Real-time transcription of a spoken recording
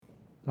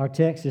Our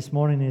text this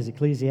morning is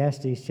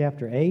Ecclesiastes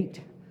chapter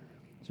 8.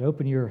 So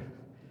open your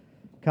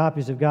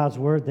copies of God's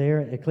Word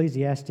there,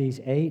 Ecclesiastes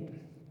 8,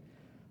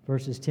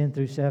 verses 10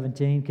 through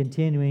 17,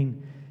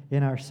 continuing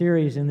in our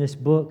series in this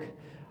book.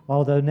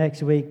 Although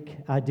next week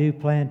I do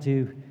plan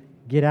to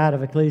get out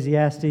of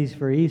Ecclesiastes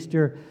for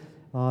Easter,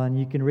 and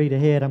you can read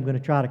ahead. I'm going to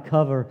try to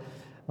cover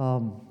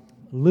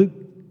Luke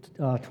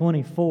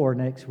 24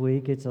 next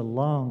week. It's a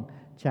long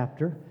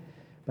chapter,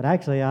 but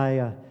actually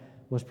I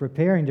was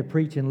preparing to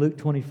preach in Luke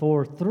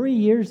 24 3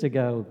 years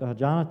ago.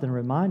 Jonathan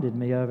reminded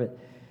me of it.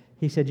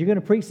 He said, "You're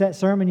going to preach that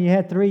sermon you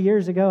had 3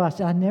 years ago?" I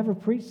said, "I never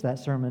preached that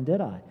sermon,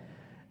 did I?"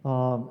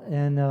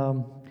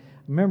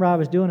 Remember, I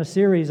was doing a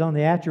series on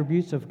the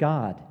attributes of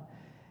God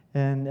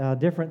and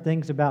different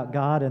things about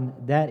God, and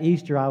that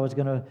Easter I was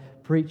going to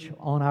preach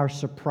on our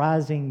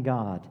surprising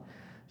God.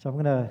 So I'm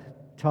going to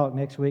talk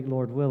next week,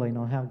 Lord willing,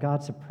 on how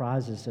God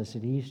surprises us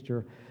at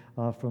Easter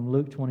from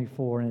Luke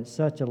 24, and it's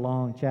such a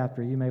long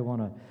chapter, you may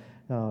want to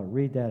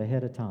read that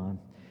ahead of time.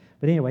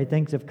 But anyway,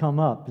 things have come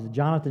up.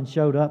 Jonathan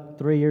showed up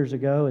 3 years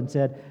ago and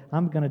said,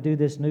 "I'm going to do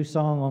this new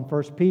song on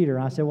 1 Peter."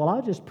 And I said, "Well,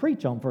 I'll just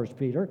preach on 1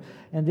 Peter,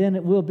 and then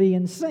it will be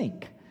in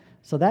sync."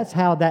 So that's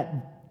how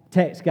that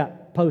text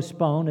got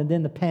postponed, and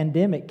then the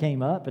pandemic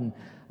came up, and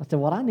I said,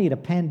 "Well, I need a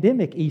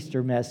pandemic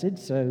Easter message."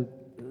 So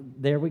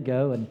there we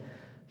go, and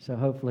so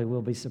hopefully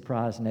we'll be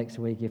surprised next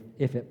week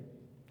if it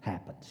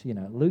happens.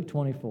 Luke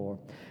 24.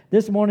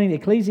 This morning,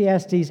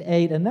 Ecclesiastes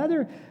 8,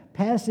 another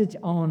passage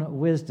on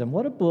wisdom.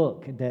 What a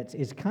book that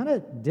is kind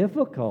of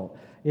difficult.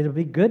 It'll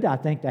be good, I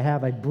think, to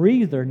have a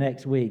breather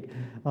next week.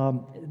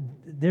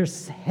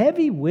 There's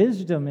heavy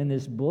wisdom in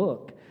this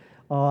book,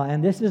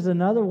 and this is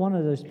another one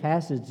of those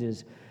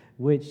passages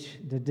which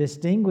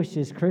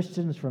distinguishes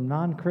Christians from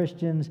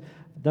non-Christians,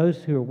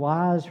 those who are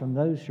wise from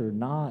those who are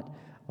not,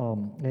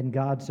 and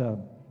God's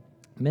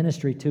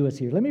ministry to us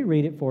here. Let me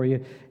read it for you.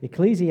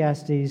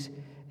 Ecclesiastes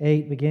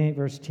 8, beginning at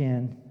verse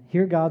 10.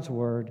 Hear God's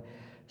word.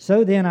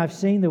 "So then I've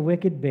seen the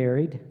wicked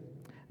buried,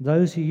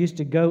 those who used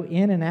to go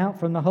in and out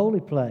from the holy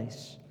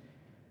place,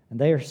 and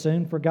they are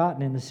soon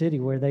forgotten in the city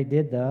where they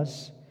did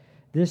thus.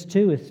 This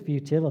too is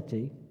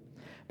futility.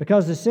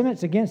 Because the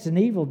sentence against an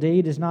evil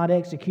deed is not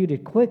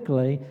executed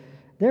quickly,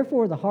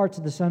 therefore the hearts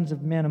of the sons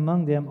of men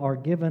among them are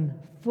given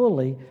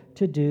fully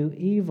to do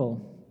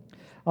evil.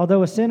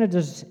 Although a sinner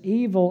does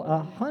evil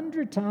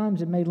 100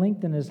 times and may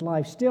lengthen his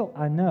life, still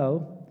I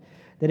know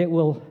that it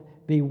will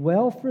be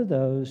well for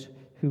those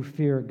who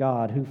fear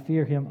God, who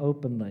fear Him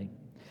openly.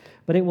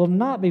 But it will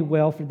not be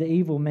well for the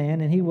evil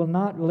man, and he will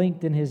not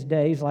lengthen his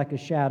days like a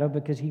shadow,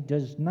 because he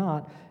does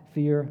not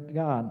fear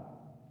God.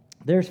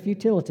 There's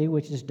futility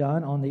which is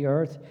done on the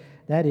earth.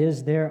 That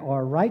is, there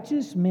are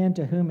righteous men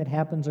to whom it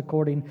happens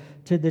according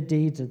to the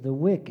deeds of the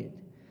wicked.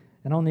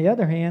 And on the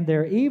other hand,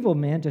 there are evil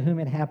men to whom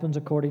it happens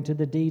according to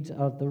the deeds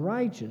of the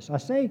righteous. I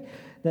say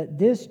that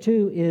this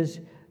too is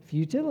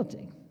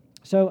futility.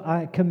 So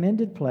I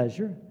commended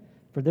pleasure,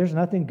 for there's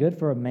nothing good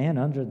for a man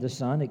under the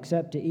sun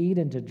except to eat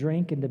and to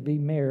drink and to be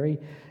merry,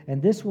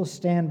 and this will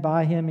stand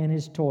by him in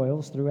his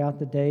toils throughout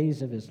the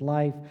days of his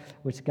life,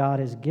 which God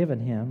has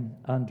given him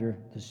under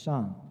the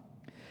sun.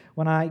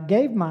 When I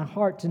gave my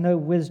heart to know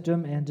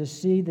wisdom and to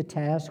see the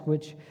task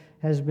which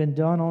has been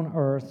done on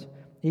earth,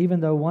 even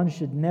though one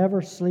should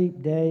never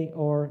sleep day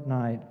or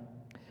night,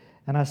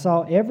 and I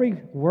saw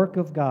every work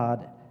of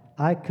God,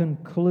 I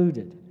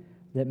concluded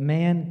that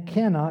man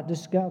cannot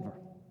discover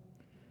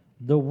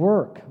the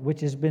work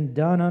which has been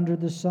done under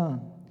the sun.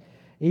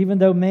 Even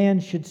though man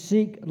should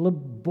seek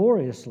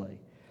laboriously,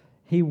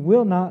 he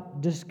will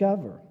not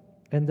discover.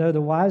 And though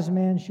the wise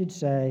man should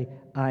say,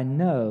 I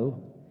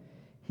know,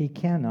 he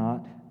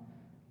cannot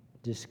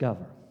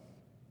discover.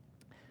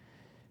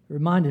 It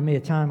reminded me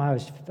of a time I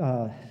was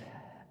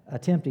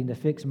attempting to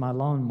fix my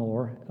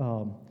lawnmower.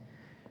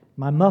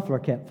 My muffler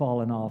kept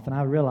falling off, and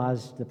I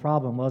realized the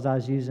problem was I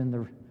was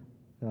using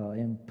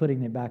in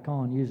putting it back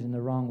on, using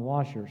the wrong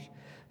washers.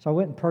 So I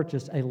went and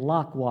purchased a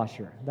lock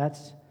washer.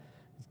 That's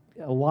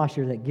a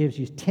washer that gives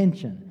you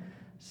tension.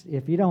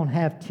 If you don't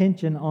have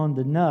tension on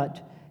the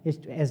nut,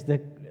 as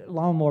the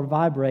lawnmower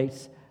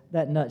vibrates,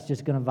 that nut's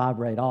just going to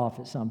vibrate off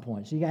at some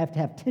point. So you have to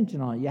have tension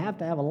on it. You have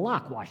to have a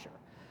lock washer.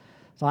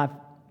 So I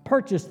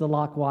purchased the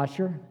lock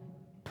washer,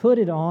 put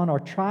it on, or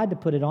tried to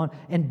put it on,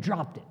 and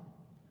dropped it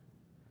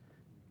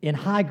in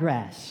high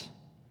grass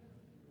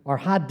or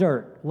high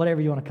dirt, whatever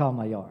you want to call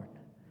my yard.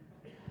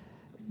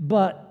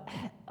 But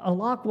a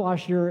lock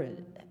washer,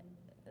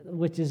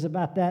 which is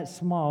about that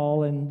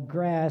small, and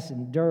grass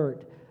and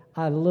dirt,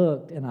 I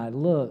looked and I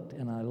looked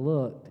and I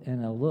looked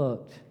and I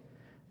looked,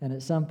 and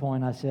at some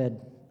point I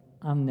said,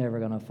 I'm never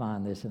going to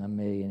find this in a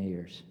million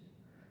years.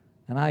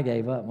 And I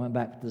gave up and went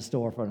back to the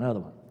store for another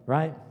one,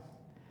 right?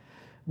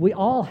 We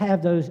all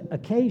have those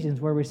occasions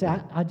where we say,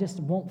 I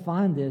just won't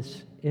find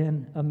this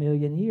in a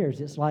million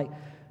years. It's like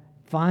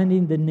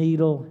finding the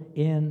needle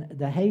in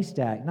the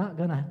haystack, not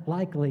going to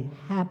likely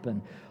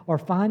happen. Or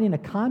finding a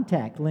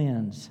contact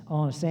lens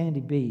on a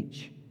sandy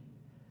beach.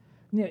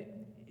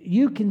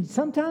 You can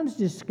sometimes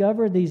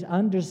discover these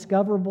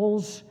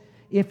undiscoverables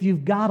if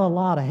you've got a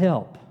lot of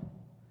help.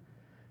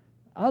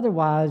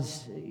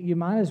 Otherwise, you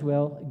might as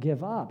well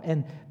give up.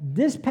 And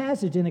this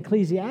passage in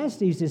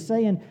Ecclesiastes is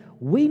saying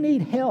we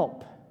need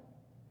help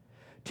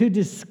to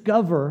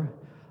discover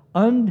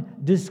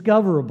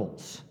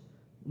undiscoverables.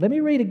 Let me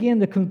read again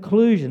the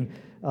conclusion.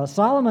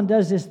 Solomon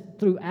does this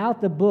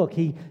throughout the book.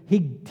 He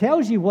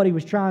tells you what he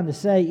was trying to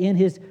say in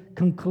his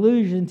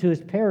conclusion to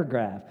his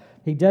paragraph.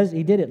 He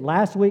did it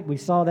last week. We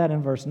saw that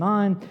in verse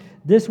 9.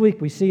 This week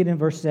we see it in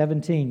verse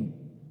 17.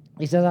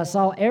 He says, I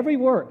saw every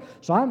work.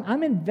 So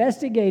I'm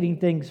investigating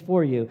things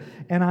for you.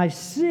 And I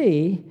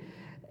see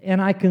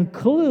and I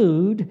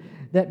conclude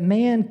that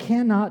man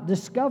cannot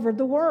discover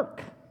the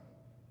work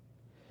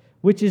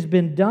which has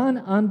been done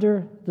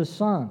under the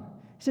sun.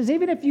 He says,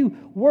 even if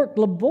you work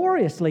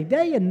laboriously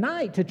day and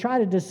night to try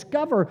to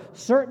discover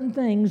certain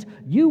things,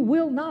 you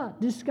will not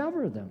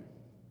discover them.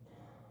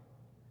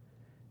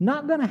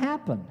 Not going to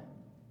happen.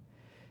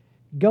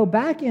 Go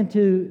back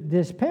into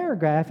this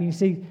paragraph and you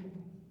see,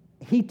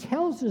 he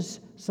tells us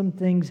some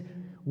things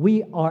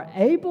we are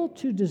able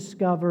to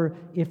discover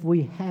if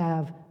we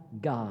have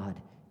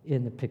God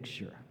in the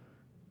picture.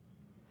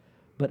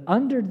 But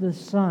under the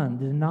sun,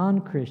 the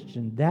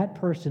non-Christian, that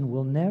person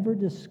will never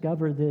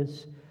discover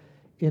this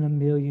in a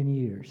million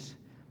years.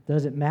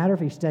 Doesn't matter if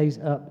he stays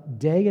up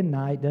day and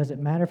night.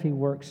 Doesn't matter if he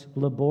works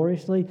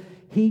laboriously.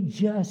 He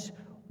just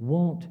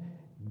won't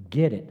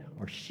get it,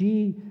 or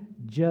she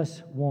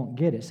just won't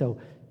get it. So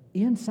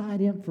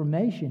inside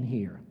information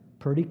here.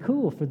 Pretty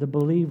cool for the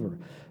believer.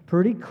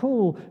 Pretty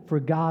cool for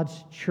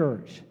God's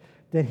church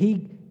that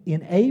He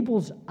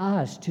enables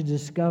us to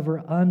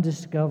discover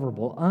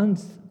undiscoverable,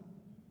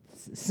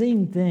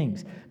 unseen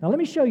things. Now let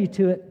me show it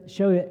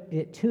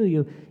to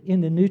you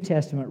in the New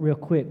Testament real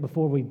quick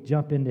before we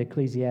jump into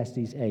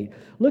Ecclesiastes 8.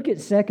 Look at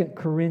 2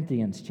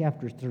 Corinthians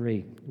chapter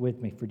 3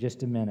 with me for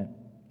just a minute.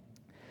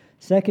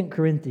 2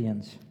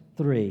 Corinthians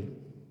 3.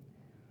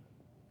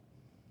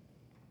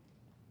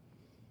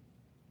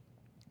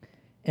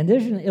 And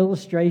there's an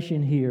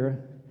illustration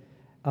here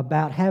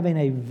about having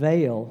a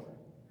veil,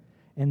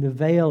 and the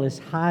veil is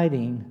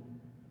hiding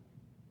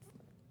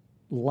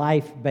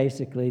life,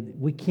 basically.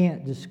 We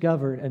can't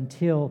discover it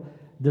until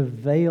the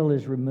veil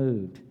is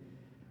removed.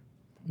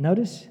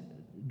 Notice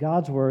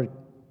God's word,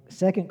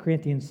 2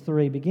 Corinthians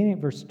 3, beginning at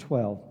verse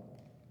 12.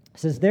 It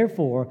says,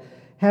 therefore,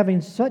 having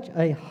such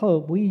a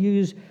hope, we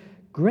use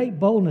great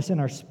boldness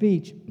in our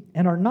speech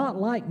and are not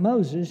like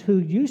Moses, who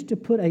used to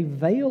put a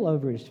veil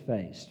over his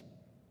face,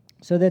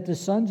 so that the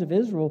sons of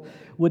Israel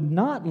would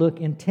not look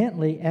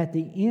intently at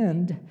the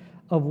end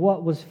of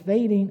what was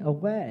fading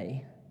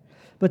away.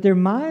 But their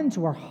minds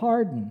were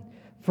hardened,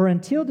 for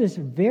until this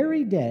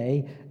very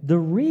day, the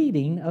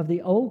reading of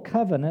the old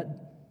covenant,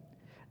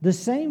 the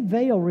same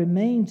veil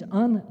remains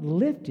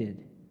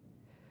unlifted,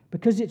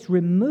 because it's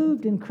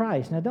removed in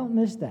Christ. Now don't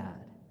miss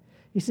that.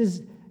 He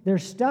says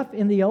there's stuff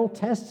in the Old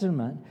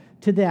Testament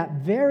to that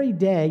very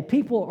day.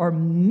 People are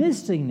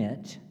missing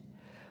it,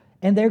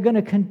 and they're going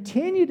to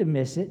continue to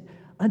miss it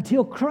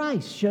until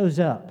Christ shows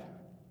up.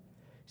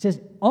 It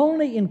says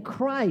only in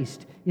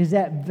Christ is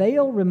that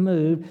veil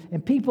removed,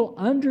 and people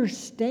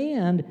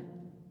understand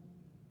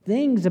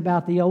things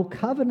about the old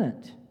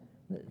covenant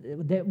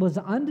that was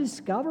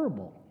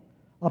undiscoverable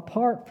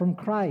apart from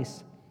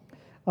Christ.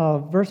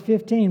 Verse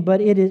 15,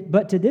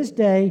 but to this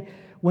day,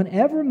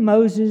 whenever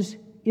Moses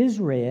is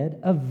read,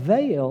 a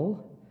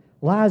veil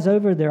lies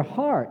over their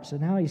hearts.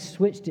 And now he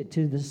switched it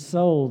to the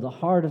soul, the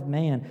heart of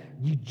man.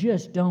 You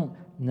just don't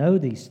know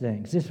these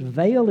things. This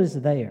veil is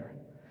there.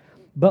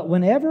 But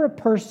whenever a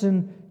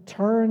person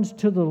turns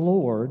to the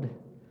Lord,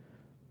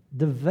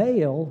 the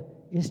veil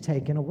is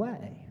taken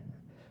away.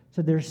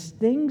 So there's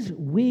things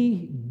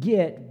we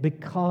get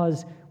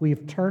because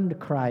we've turned to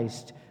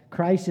Christ.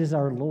 Christ is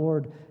our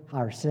Lord,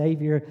 our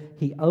Savior.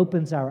 He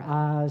opens our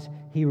eyes.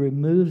 He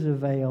removes the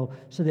veil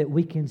so that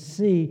we can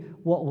see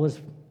what was,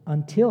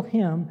 until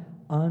Him,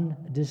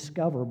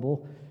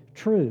 undiscoverable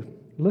truth.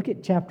 Look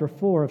at chapter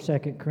 4 of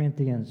 2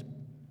 Corinthians,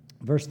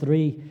 verse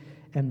 3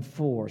 and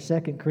 4. 2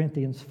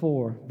 Corinthians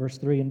 4, verse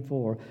 3 and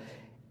 4.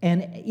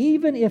 And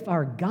even if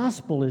our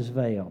gospel is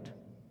veiled,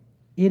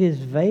 it is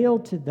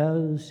veiled to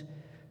those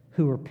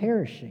who are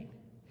perishing,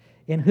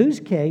 in whose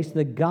case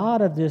the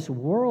God of this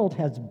world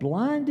has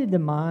blinded the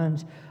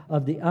minds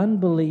of the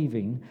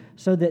unbelieving,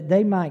 so that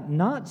they might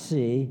not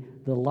see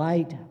the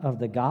light of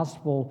the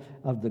gospel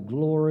of the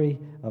glory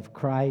of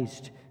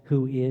Christ,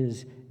 who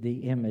is the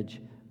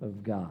image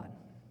of God.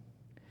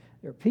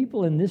 There are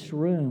people in this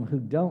room who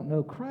don't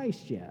know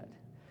Christ yet.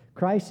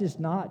 Christ has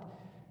not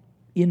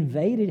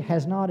invaded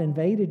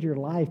your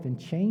life and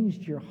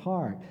changed your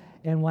heart.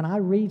 And when I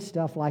read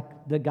stuff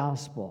like the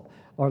gospel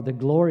or the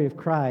glory of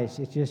Christ,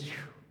 it's just,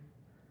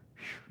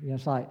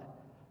 it's like,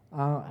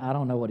 I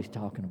don't know what he's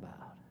talking about.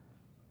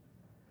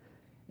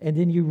 And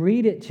then you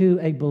read it to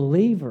a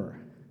believer,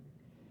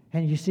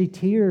 and you see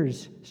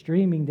tears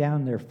streaming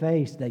down their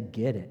face. They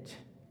get it.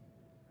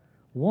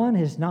 One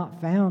has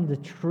not found the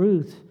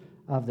truth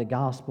of the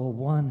gospel.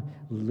 One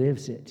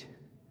lives it.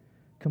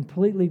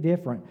 Completely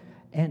different.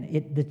 And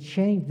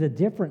the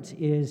difference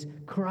is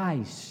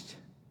Christ.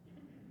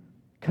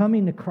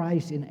 coming to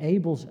Christ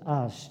enables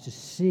us to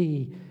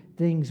see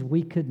things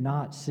we could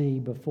not see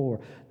before.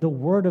 The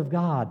Word of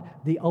God,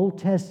 the Old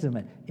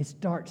Testament, it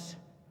starts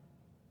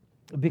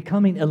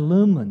becoming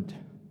illumined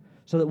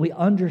so that we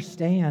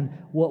understand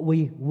what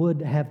we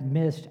would have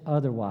missed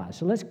otherwise.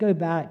 So let's go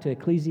back to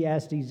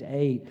Ecclesiastes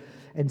 8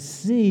 and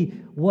see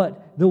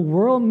what the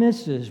world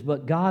misses,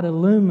 but God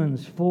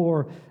illumines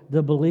for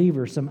the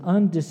believer, some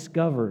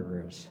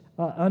undiscoverables.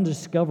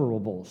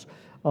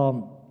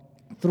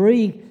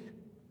 3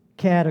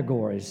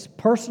 categories: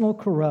 personal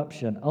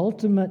corruption,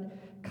 ultimate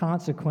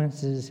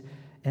consequences,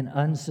 and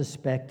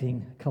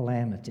unsuspecting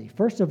calamity.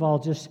 First of all,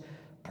 just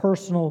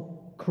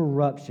personal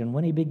corruption.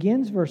 When he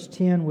begins verse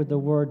 10 with the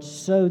word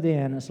 "so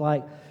then," it's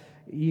like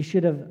you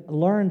should have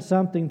learned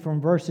something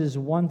from verses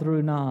 1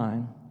 through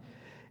 9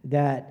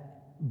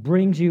 that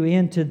brings you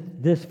into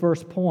this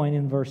first point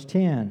in verse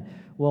 10.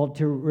 Well,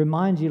 to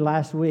remind you,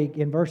 last week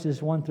in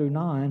verses 1 through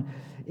 9,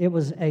 it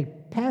was a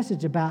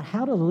passage about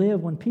how to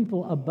live when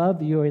people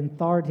above you in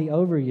authority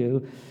over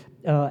you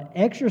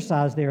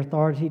exercise their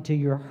authority to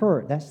your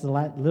hurt. That's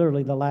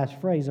literally the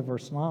last phrase of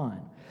verse 9.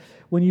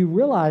 When you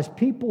realize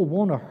people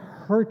want to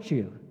hurt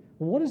you,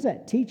 well, what does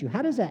that teach you?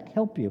 How does that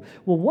help you?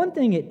 Well, one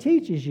thing it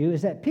teaches you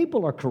is that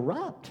people are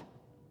corrupt.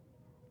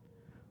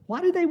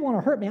 Why do they want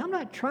to hurt me? I'm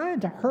not trying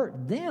to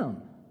hurt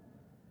them.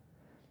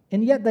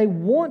 And yet they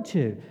want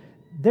to.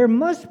 There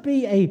must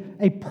be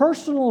a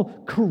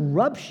personal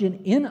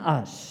corruption in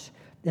us.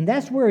 And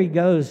that's where he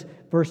goes,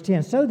 verse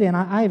 10. So then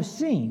I have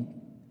seen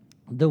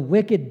the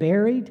wicked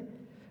buried,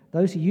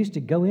 those who used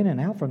to go in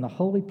and out from the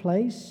holy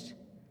place,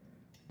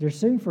 they're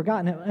soon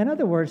forgotten. In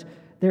other words,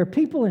 there are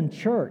people in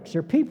church, there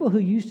are people who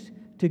used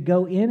to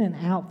go in and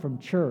out from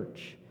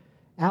church,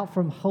 out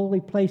from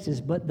holy places,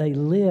 but they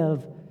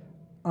live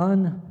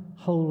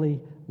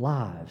unholy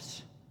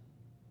lives.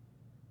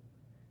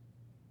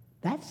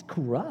 That's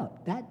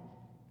corrupt.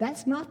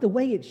 That's not the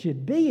way it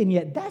should be, and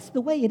yet that's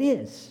the way it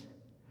is.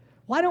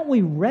 Why don't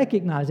we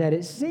recognize that?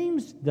 It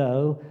seems,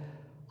 though,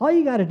 all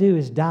you got to do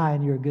is die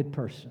and you're a good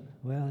person.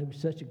 Well, he was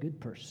such a good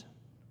person.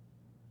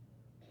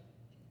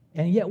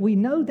 And yet we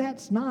know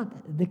that's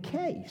not the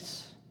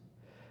case.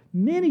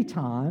 Many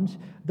times,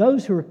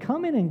 those who are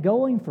coming and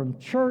going from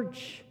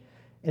church,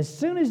 as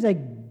soon as they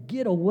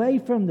get away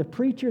from the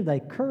preacher, they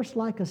curse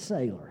like a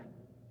sailor.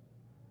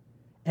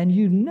 And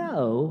you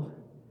know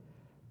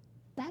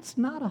that's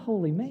not a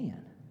holy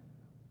man.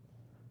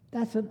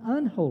 That's an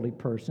unholy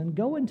person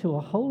going to a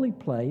holy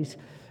place,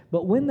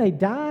 but when they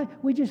die,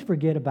 we just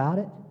forget about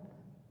it.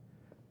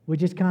 We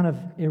just kind of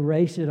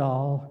erase it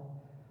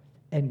all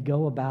and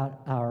go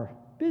about our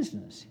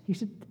business. He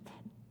said,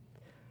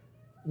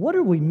 what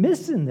are we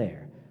missing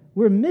there?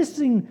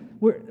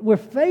 We're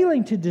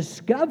failing to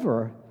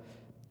discover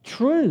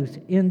truth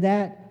in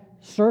that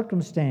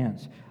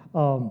circumstance.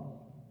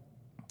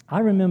 I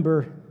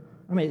remember,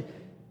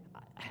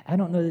 I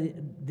don't know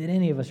that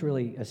any of us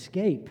really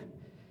escape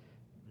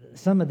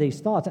some of these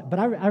thoughts, but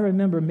I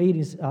remember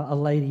meeting a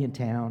lady in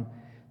town.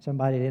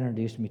 Somebody had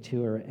introduced me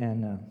to her,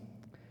 and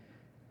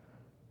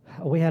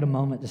we had a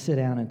moment to sit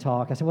down and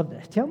talk. I said, well,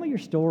 tell me your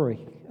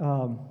story.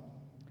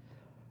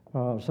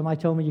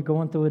 Somebody told me you're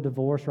going through a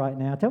divorce right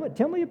now.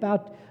 Tell me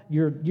about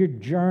your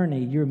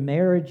journey, your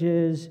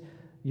marriages,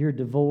 your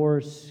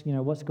divorce,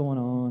 what's going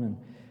on. And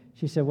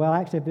she said, well,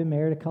 actually, I've been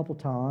married a couple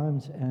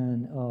times,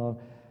 and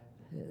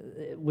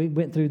we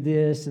went through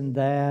this and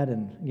that,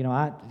 and,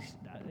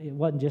 it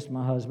wasn't just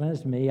my husband,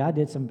 it's me. I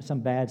did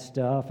some bad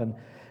stuff, and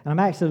I'm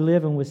actually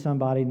living with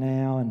somebody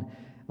now, and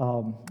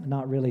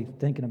not really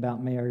thinking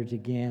about marriage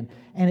again.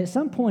 And at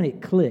some point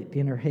it clicked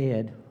in her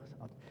head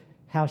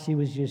how she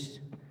was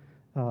just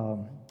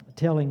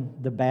telling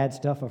the bad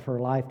stuff of her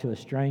life to a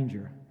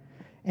stranger.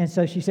 And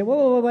so she said,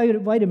 whoa,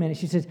 wait a minute.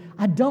 She says,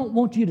 I don't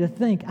want you to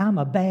think I'm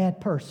a bad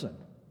person.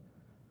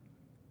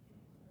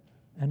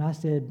 And I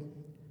said,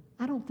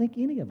 I don't think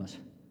any of us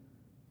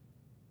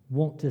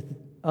want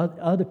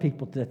other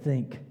people to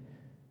think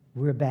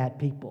we're bad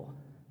people.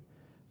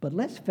 But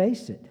let's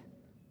face it,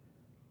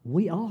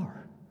 we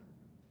are.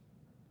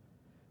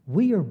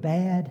 We are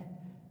bad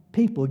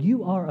people.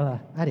 You are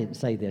I didn't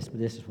say this, but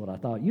this is what I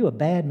thought. You a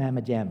bad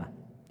mamma jamma,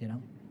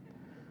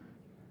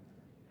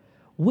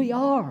 We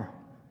are.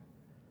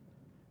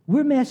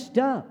 We're messed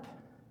up.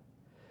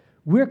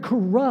 We're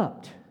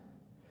corrupt.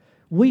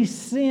 We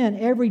sin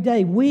every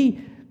day. We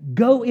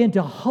go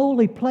into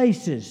holy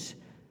places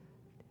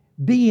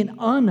being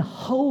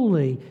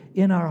unholy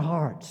in our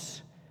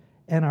hearts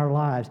and our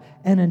lives.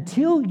 And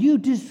until you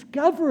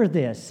discover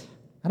this,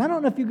 and I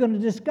don't know if you're going to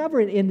discover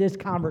it in this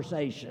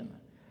conversation,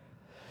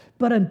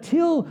 but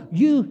until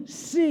you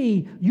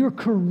see your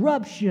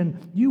corruption,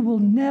 you will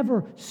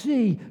never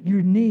see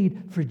your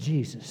need for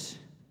Jesus.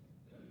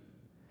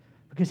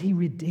 Because He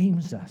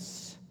redeems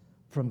us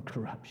from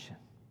corruption.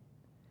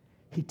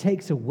 He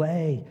takes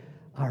away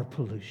our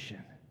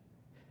pollution.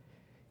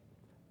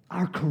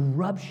 Our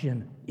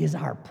corruption is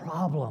our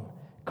problem.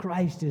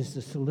 Christ is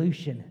the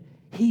solution.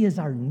 He is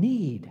our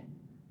need.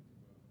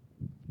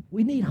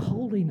 We need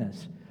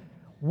holiness.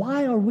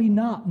 Why are we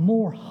not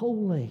more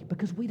holy?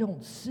 Because we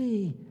don't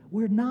see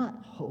we're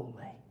not holy.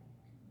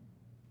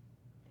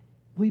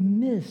 We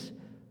miss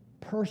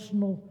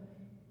personal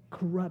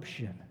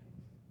corruption.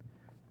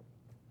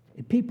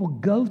 People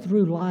go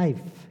through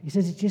life. He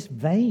says it's just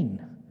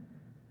vain.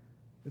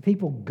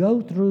 People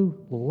go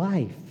through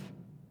life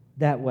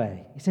that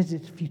way. He says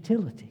it's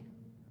futility.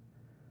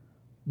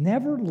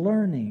 Never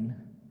learning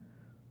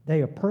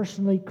they are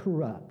personally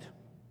corrupt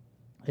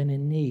and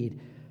in need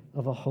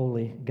of a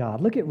holy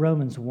God. Look at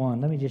Romans 1.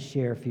 Let me just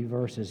share a few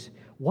verses.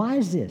 Why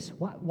is this?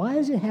 Why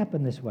does it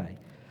happen this way?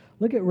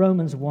 Look at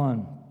Romans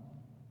 1,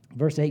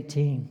 verse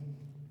 18.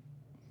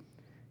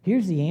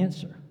 Here's the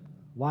answer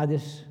why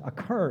this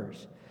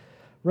occurs.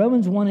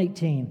 Romans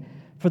 1:18.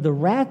 For the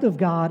wrath of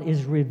God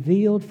is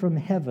revealed from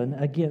heaven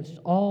against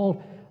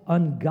all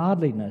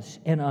ungodliness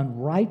and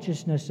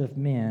unrighteousness of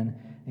men,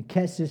 and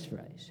catch this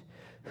phrase,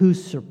 who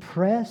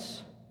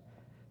suppress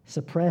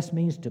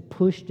means to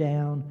push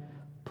down,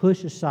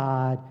 push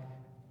aside,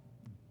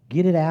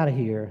 get it out of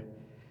here.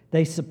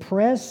 They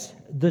suppress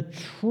the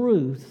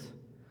truth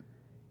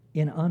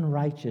in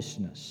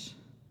unrighteousness.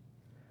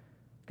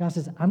 God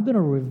says, I'm going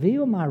to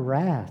reveal my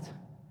wrath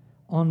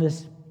on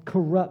this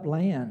corrupt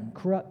land,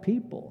 corrupt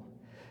people.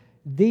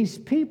 These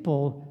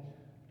people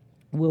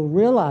will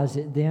realize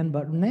it then,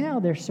 but now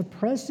they're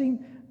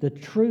suppressing the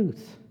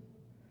truth.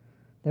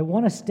 They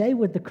want to stay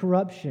with the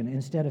corruption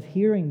instead of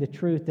hearing the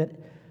truth that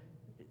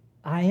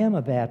I am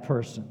a bad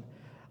person.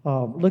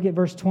 Look at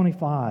verse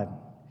 25.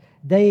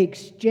 They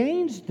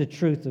exchanged the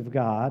truth of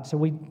God.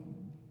 So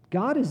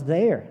God is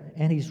there,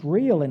 and He's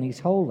real, and He's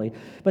holy.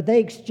 But they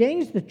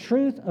exchanged the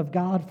truth of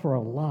God for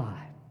a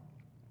lie.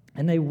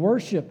 And they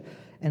worship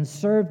and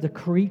serve the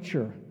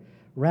creature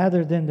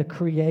rather than the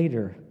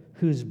Creator,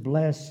 who's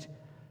blessed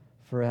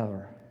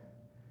forever.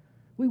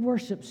 We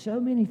worship so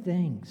many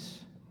things.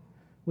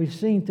 We've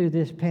seen through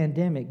this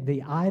pandemic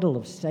the idol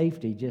of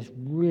safety just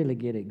really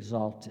get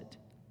exalted.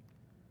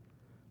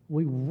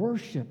 We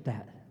worship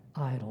that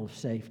idol of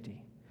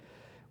safety.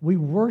 We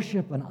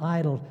worship an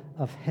idol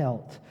of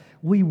health.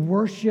 We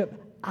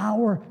worship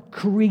our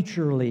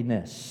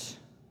creatureliness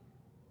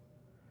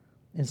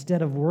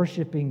instead of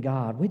worshiping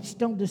God. We just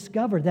don't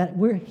discover that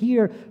we're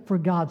here for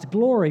God's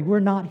glory. We're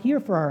not here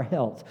for our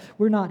health.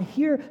 We're not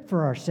here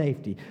for our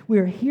safety.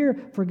 We're here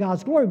for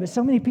God's glory. But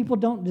so many people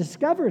don't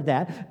discover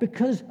that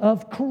because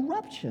of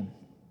corruption.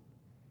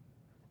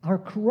 Our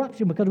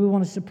corruption, because we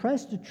want to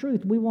suppress the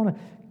truth.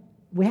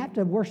 We have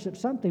to worship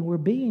something. We're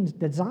beings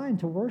designed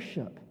to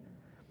worship.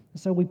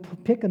 So we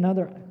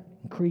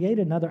create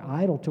another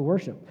idol to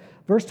worship.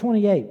 Verse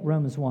 28,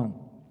 Romans 1.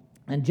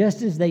 And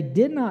just as they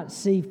did not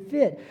see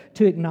fit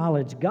to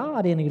acknowledge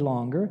God any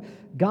longer,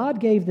 God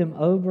gave them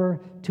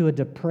over to a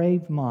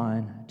depraved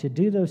mind to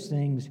do those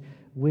things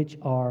which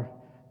are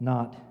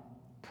not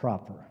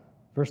proper.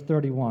 Verse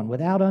 31,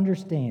 without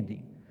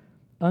understanding,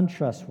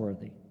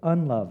 untrustworthy,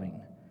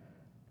 unloving,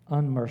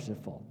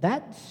 unmerciful.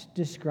 That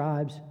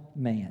describes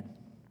man.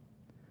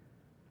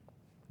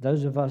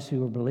 Those of us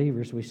who are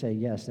believers, we say,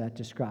 yes, that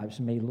describes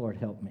me. Lord,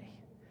 help me.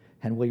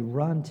 And we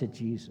run to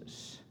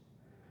Jesus.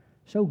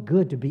 So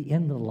good to be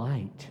in the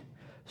light.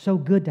 So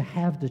good to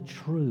have the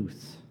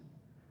truth.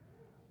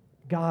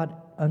 God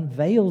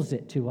unveils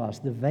it to us.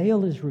 The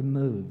veil is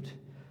removed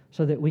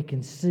so that we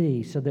can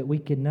see, so that we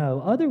can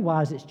know.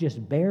 Otherwise, it's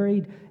just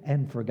buried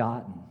and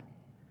forgotten.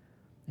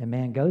 And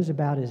man goes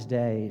about his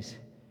days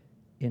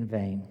in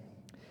vain.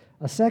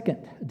 A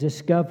second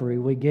discovery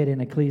we get in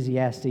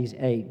Ecclesiastes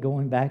 8,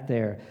 going back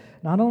there.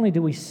 Not only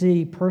do we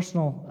see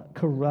personal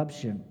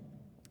corruption,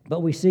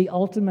 but we see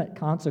ultimate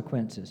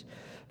consequences.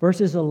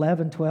 Verses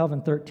 11, 12,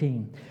 and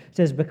 13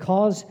 says,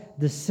 because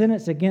the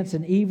sentence against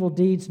an evil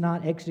deed's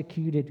not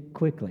executed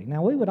quickly.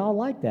 Now, we would all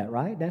like that,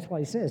 right? That's why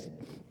he says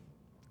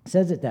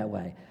it that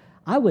way.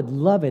 I would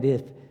love it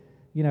if,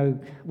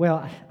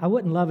 I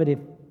wouldn't love it if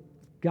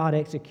God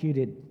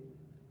executed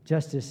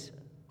justice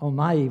on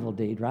my evil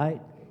deed,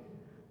 right?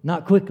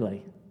 Not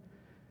quickly.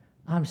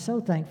 I'm so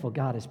thankful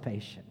God is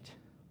patient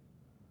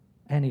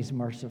and He's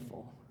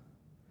merciful.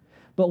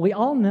 But we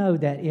all know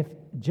that if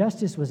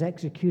justice was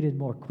executed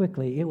more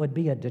quickly, it would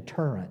be a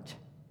deterrent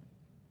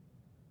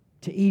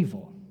to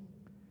evil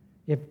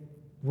if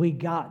we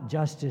got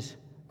justice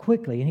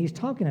quickly. And he's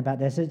talking about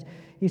that.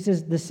 He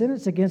says, the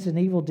sentence against an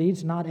evil deed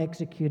is not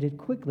executed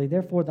quickly.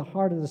 Therefore, the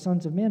heart of the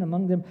sons of men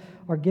among them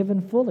are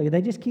given fully.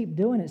 They just keep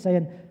doing it,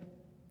 saying,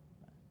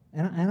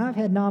 and I've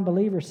had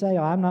non-believers say,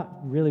 I'm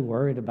not really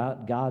worried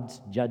about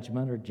God's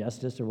judgment or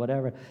justice or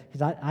whatever,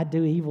 because I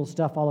do evil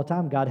stuff all the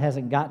time. God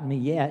hasn't gotten me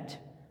yet.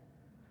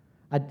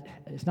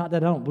 It's not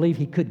that I don't believe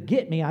He could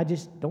get me. I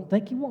just don't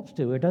think He wants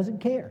to or doesn't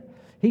care.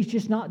 He's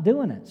just not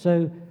doing it.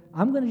 So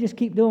I'm going to just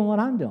keep doing what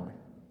I'm doing.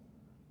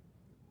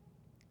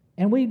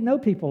 And we know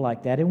people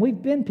like that, and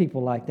we've been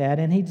people like that,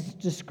 and he's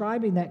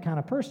describing that kind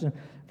of person.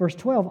 Verse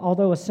 12,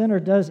 although a sinner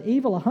does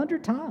evil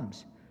 100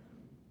 times,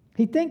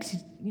 he thinks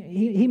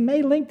he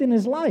may lengthen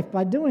his life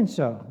by doing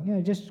so.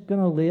 Just going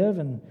to live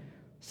and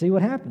see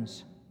what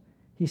happens.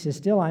 He says,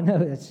 still I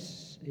know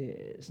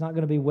it's not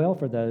going to be well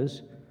for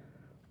those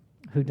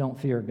who don't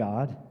fear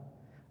God.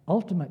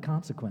 Ultimate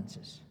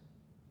consequences.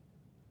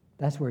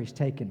 That's where he's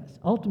taken us.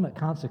 Ultimate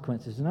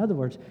consequences. In other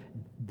words,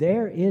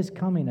 there is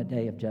coming a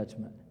day of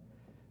judgment.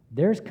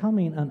 There's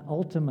coming an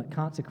ultimate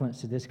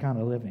consequence to this kind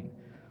of living.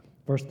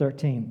 Verse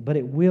 13, but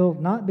it will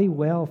not be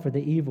well for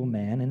the evil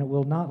man, and it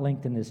will not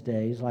lengthen his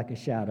days like a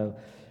shadow,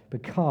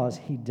 because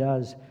he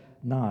does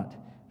not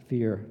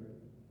fear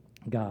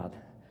God.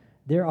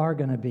 There are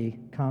going to be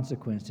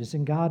consequences,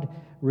 and God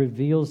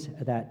reveals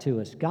that to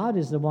us. God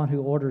is the one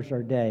who orders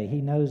our day.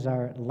 He knows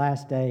our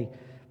last day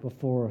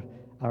before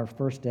our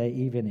first day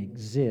even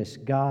exists.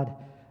 God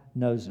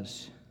knows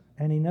us,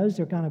 and he knows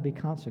there are going to be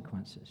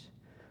consequences.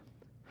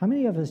 How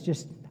many of us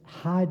just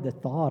hide the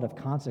thought of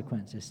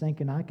consequences,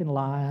 thinking I can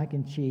lie, I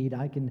can cheat,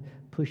 I can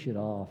push it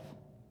off?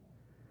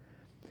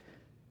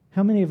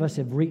 How many of us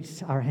have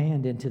reached our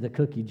hand into the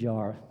cookie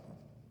jar,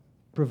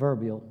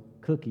 proverbial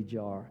cookie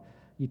jar?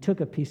 You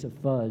took a piece of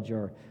fudge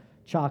or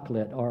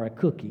chocolate or a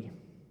cookie,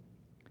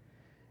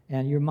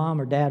 and your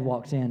mom or dad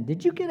walks in.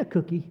 Did you get a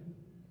cookie?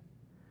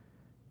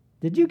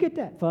 Did you get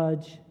that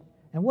fudge?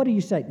 And what do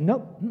you say?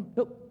 Nope,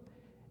 nope.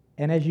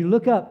 And as you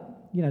look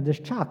up, there's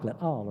chocolate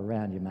all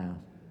around your mouth.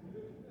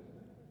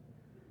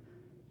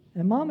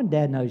 And mom and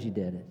dad knows you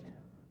did it.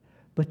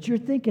 But you're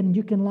thinking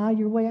you can lie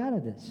your way out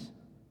of this.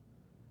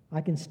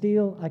 I can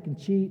steal, I can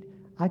cheat,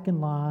 I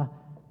can lie,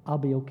 I'll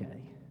be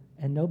okay.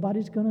 And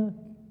nobody's going to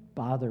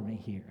bother me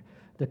here.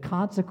 The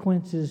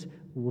consequences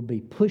will be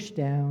pushed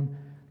down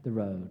the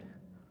road.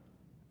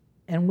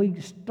 And we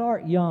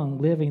start young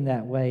living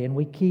that way, and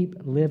we keep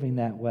living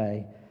that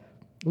way.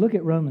 Look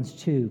at Romans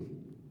 2,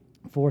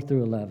 4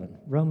 through 11.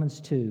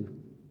 Romans 2,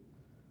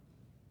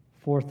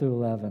 4 through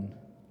 11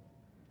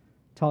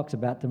 talks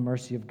about the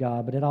mercy of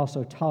God, but it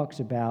also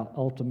talks about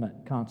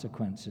ultimate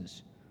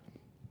consequences.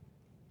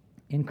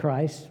 In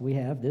Christ, we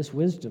have this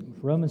wisdom.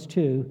 Romans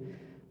 2,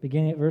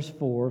 beginning at verse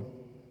 4.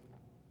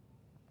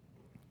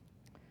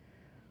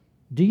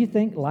 Do you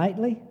think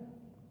lightly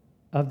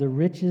of the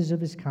riches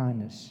of his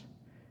kindness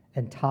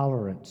and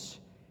tolerance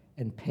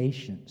and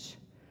patience,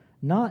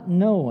 not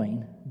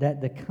knowing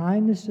that the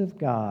kindness of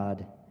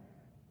God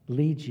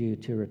leads you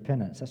to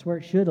repentance? That's where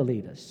it should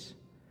lead us.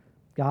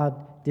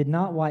 God did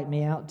not wipe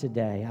me out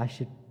today. I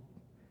should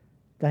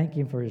thank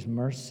him for his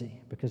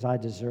mercy because I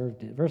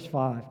deserved it. Verse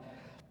 5,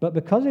 but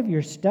because of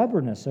your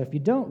stubbornness, so if you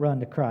don't run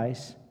to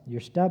Christ,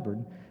 you're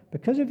stubborn.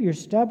 Because of your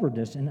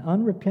stubbornness and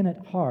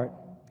unrepentant heart,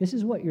 this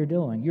is what you're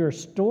doing. You're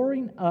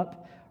storing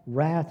up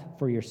wrath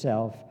for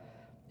yourself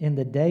in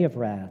the day of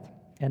wrath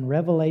and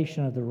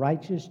revelation of the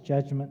righteous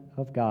judgment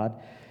of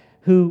God,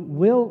 who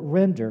will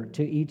render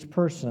to each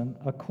person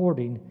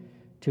according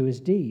to his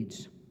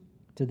deeds.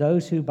 To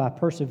those who by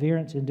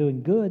perseverance in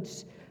doing good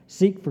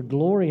seek for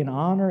glory and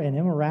honor and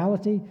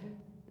immortality,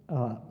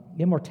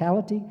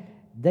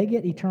 they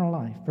get eternal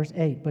life. Verse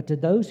 8, but to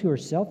those who are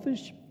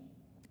selfish,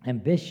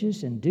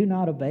 ambitious, and do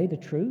not obey the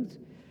truth,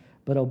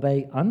 but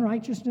obey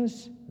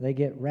unrighteousness, they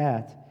get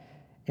wrath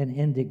and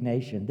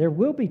indignation. There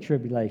will be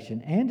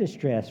tribulation and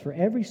distress for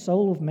every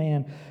soul of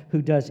man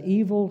who does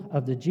evil,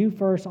 of the Jew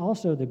first,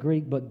 also the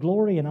Greek, but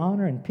glory and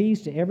honor and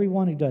peace to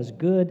everyone who does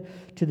good,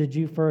 to the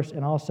Jew first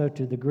and also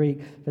to the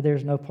Greek, for there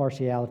is no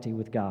partiality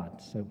with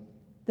God. So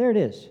there it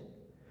is.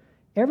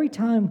 Every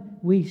time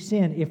we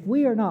sin, if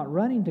we are not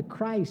running to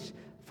Christ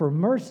for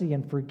mercy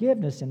and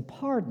forgiveness and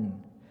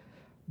pardon,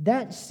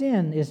 that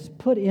sin is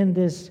put in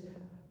this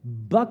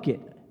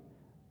bucket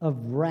of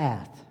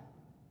wrath,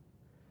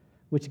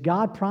 which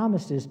God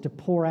promises to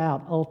pour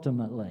out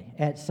ultimately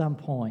at some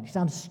point. He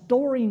says, I'm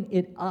storing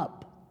it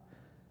up.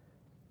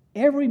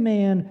 Every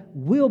man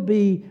will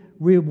be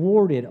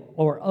rewarded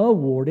or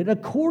awarded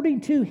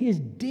according to his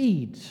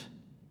deeds.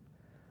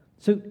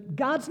 So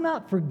God's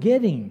not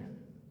forgetting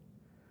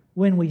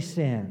when we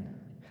sin.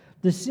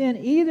 The sin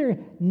either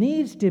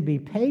needs to be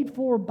paid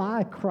for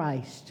by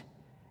Christ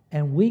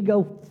and we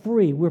go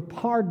free. We're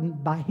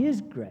pardoned by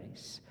his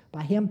grace,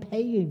 by him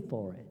paying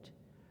for it.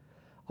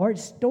 Or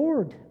it's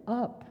stored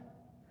up,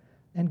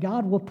 and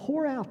God will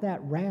pour out that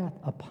wrath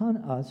upon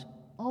us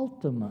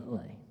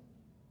ultimately.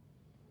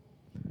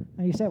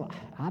 Now you say, well,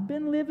 I've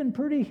been living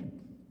pretty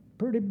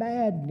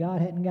bad, and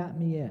God hadn't got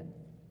me yet.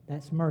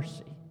 That's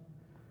mercy.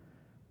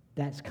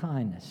 That's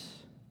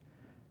kindness.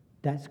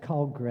 That's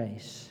called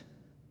grace.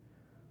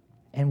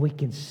 And we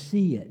can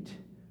see it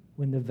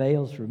when the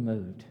veil's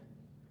removed.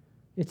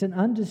 It's an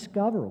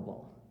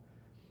undiscoverable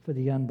for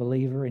the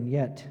unbeliever, and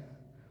yet,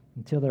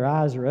 until their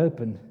eyes are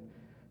open,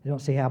 they don't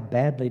see how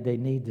badly they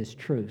need this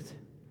truth,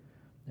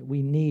 that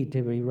we need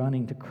to be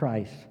running to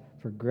Christ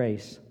for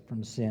grace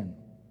from sin.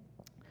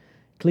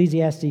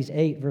 Ecclesiastes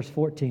 8, verse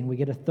 14, we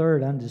get a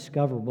third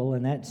undiscoverable,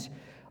 and that's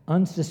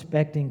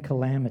unsuspecting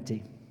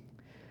calamity.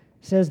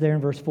 It says there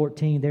in verse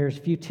 14, there's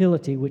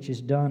futility which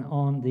is done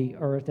on the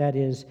earth. That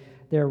is,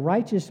 there are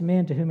righteous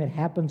men to whom it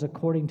happens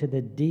according to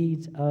the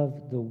deeds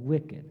of the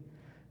wicked.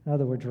 In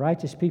other words,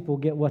 righteous people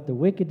get what the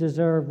wicked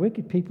deserve.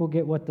 Wicked people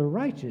get what the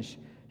righteous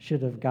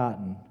should have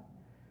gotten.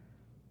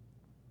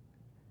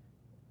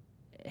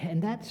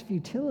 And that's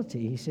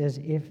futility. He says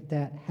if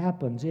that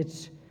happens,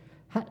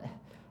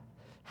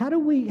 How do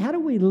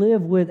we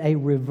live with a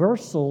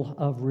reversal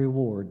of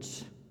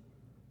rewards?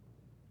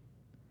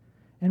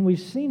 And we've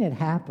seen it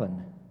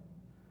happen.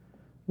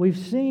 We've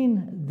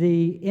seen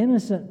the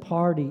innocent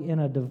party in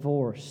a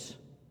divorce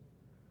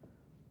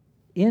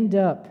end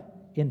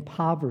up in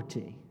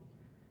poverty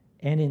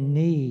and in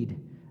need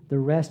the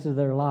rest of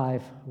their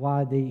life,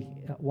 while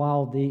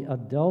the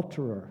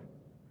adulterer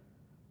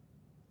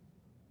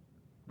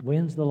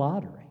wins the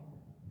lottery.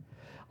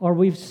 Or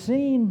we've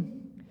seen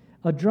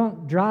a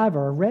drunk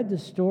driver, I read the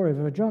story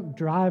of a drunk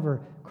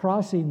driver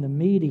crossing the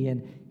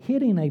median,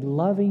 hitting a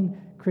loving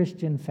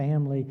Christian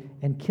family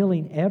and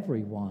killing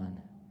everyone,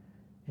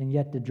 and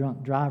yet the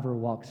drunk driver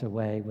walks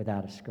away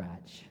without a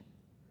scratch.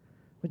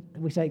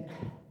 We say,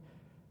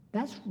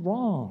 that's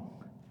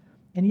wrong.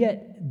 And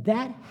yet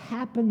that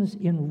happens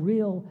in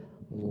real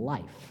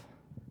life.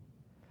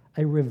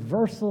 A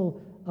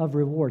reversal of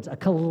rewards, a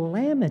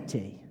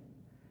calamity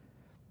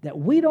that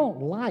we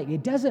don't like.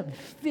 It doesn't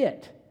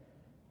fit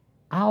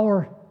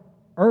our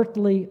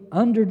earthly,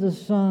 under the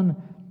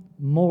sun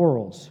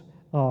morals.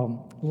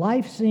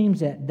 Life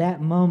seems at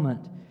that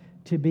moment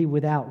to be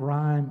without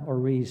rhyme or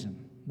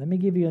reason. Let me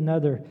give you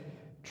another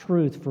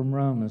truth from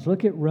Romans.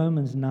 Look at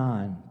Romans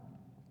 9,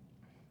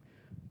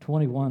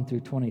 21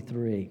 through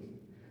 23.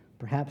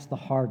 Perhaps the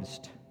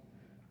hardest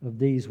of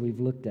these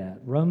we've looked at.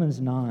 Romans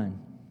 9.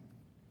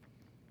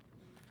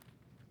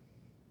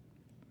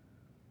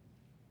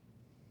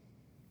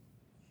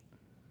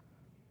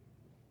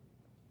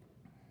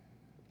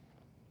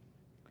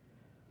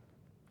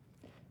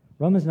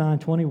 Romans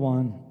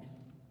 9:21.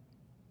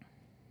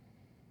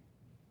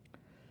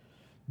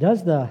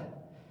 Does the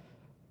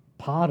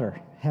potter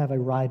have a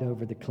right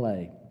over the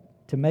clay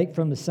to make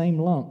from the same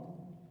lump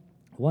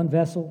one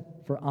vessel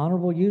for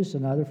honorable use,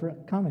 another for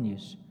common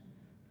use?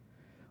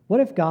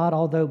 What if God,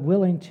 although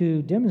willing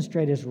to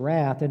demonstrate his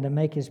wrath and to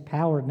make his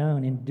power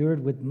known,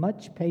 endured with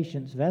much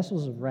patience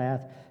vessels of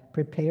wrath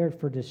prepared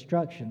for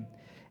destruction?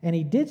 And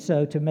he did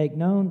so to make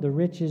known the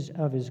riches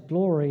of his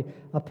glory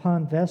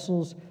upon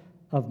vessels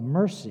of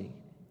mercy,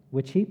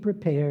 which he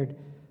prepared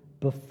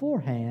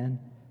beforehand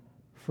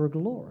for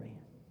glory.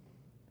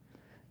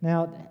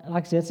 Now,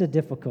 like I said, it's a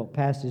difficult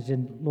passage,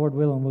 and Lord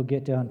willing, we'll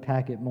get to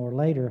unpack it more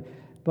later.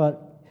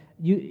 But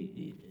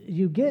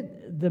you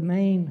get the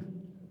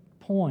main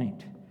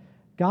point.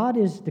 God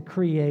is the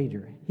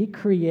creator. He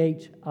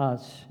creates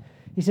us.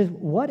 He says,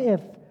 what if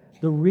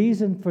the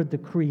reason for the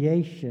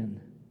creation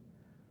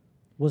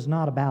was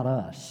not about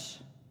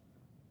us?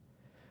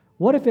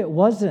 What if it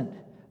wasn't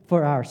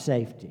for our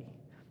safety?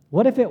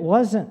 What if it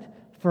wasn't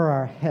for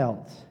our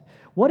health?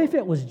 What if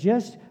it was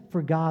just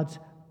for God's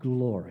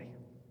glory?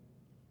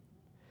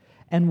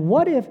 And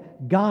what if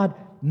God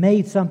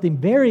made something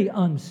very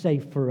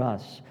unsafe for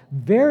us,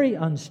 very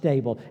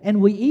unstable,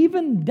 and we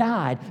even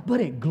died, but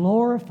it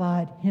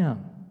glorified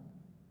him?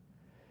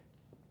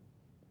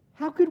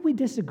 How could we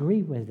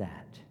disagree with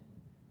that?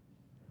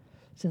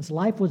 Since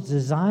life was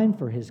designed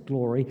for his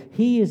glory,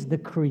 he is the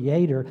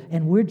creator,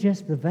 and we're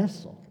just the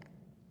vessel.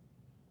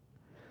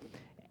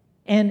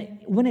 And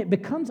when it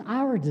becomes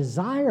our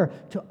desire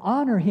to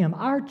honor him,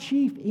 our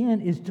chief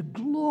end is to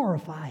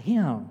glorify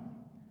him.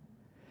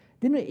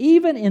 Then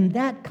even in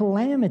that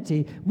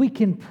calamity, we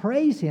can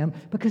praise him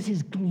because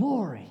his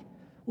glory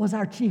was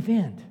our chief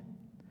end,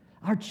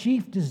 our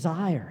chief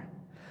desire.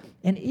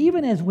 And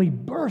even as we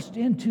burst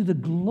into the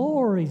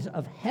glories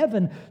of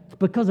heaven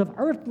because of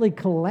earthly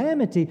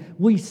calamity,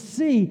 we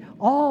see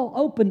all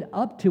opened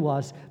up to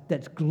us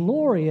that's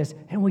glorious,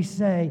 and we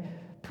say,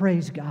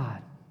 praise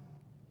God.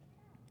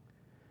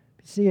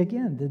 See,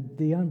 again,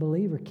 the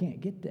unbeliever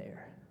can't get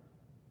there.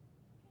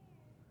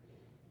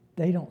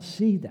 They don't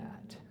see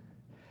that.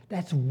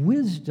 That's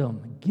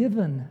wisdom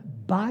given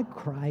by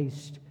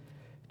Christ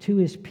to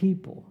his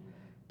people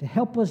to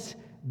help us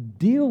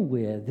deal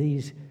with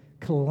these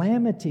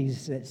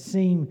calamities that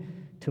seem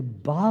to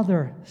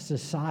bother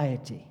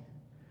society,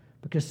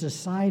 because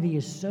society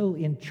is so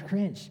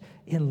entrenched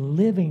in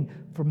living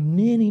for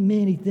many,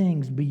 many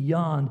things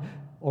beyond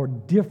or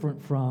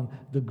different from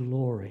the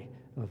glory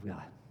of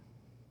God.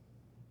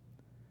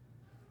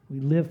 We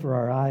live for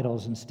our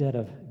idols instead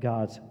of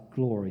God's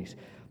glories.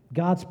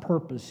 God's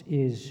purpose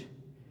is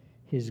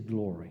his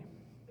glory.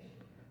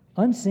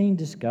 Unseen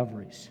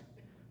discoveries.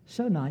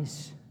 So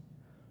nice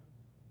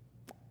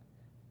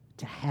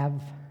to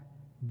have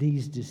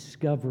these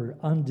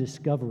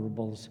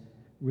undiscoverables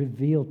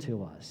revealed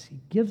to us. He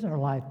gives our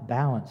life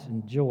balance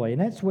and joy, and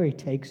that's where he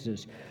takes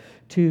us,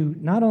 to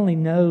not only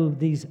know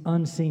these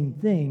unseen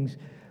things,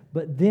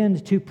 but then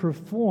to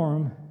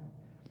perform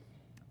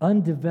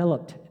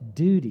undeveloped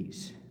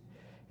duties.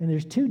 And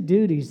there's two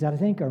duties that I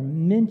think are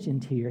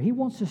mentioned here. He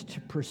wants us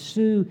to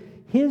pursue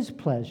his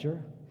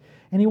pleasure,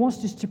 and he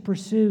wants us to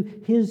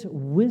pursue his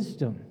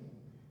wisdom.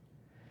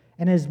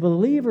 And as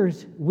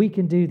believers, we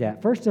can do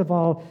that. First of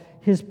all,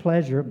 his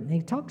pleasure.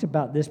 He talks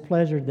about this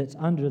pleasure that's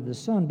under the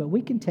sun, but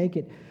we can take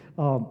it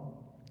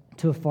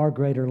to a far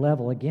greater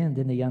level, again,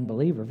 than the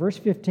unbeliever. Verse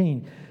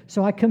 15,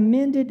 so I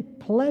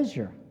commended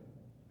pleasure,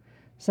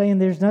 saying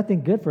there's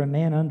nothing good for a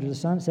man under the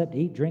sun except to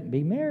eat, drink,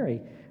 be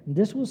merry. And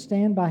this will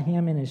stand by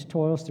him in his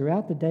toils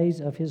throughout the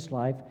days of his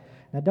life.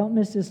 Now, don't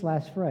miss this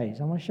last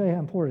phrase. I want to show you how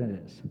important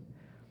it is.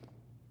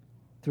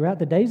 Throughout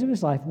the days of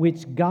his life,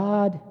 which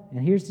God,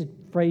 and here's the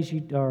phrase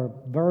or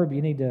verb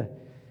you need to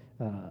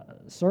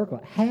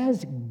circle,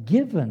 has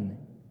given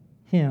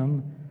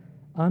him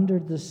under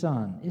the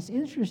sun. It's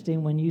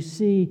interesting when you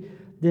see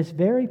this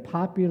very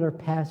popular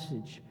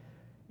passage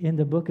in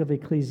the book of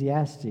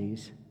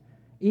Ecclesiastes,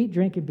 eat,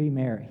 drink, and be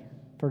merry,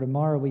 for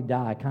tomorrow we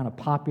die, kind of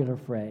popular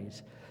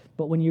phrase.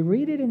 But when you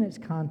read it in its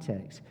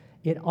context,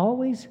 it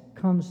always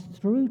comes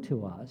through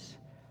to us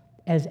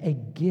as a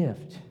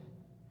gift,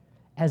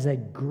 as a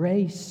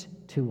grace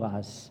to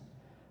us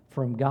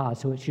from God.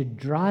 So it should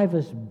drive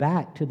us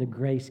back to the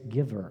grace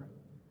giver.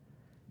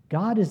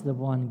 God is the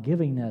one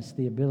giving us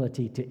the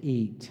ability to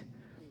eat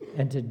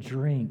and to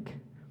drink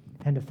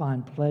and to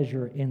find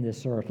pleasure in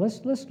this earth.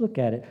 Let's look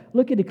at it.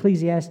 Look at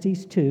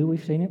Ecclesiastes 2.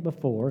 We've seen it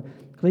before.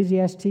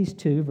 Ecclesiastes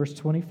 2, verse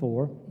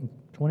 24 and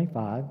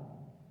 25. It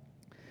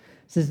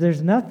says,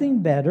 there's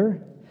nothing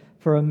better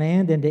for a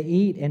man than to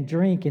eat and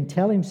drink and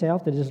tell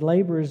himself that his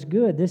labor is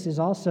good. This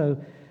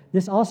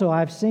also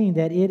I've seen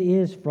that it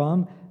is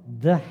from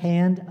the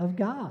hand of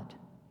God.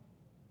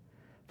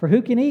 For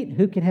who can eat?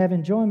 Who can have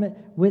enjoyment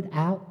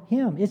without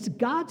him? It's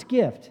God's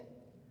gift.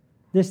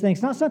 This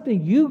thing's not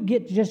something you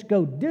get to just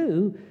go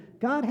do.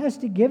 God has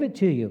to give it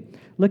to you.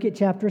 Look at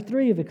chapter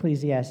 3 of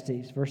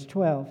Ecclesiastes, verse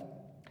 12.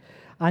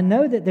 I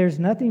know that there's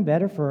nothing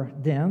better for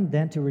them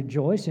than to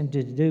rejoice and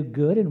to do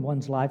good in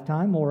one's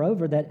lifetime.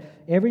 Moreover, that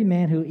every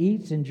man who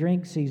eats and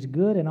drinks sees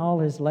good in all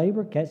his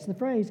labor. Catch the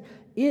phrase.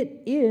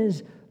 It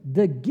is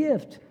the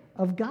gift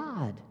of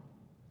God.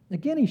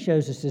 Again, he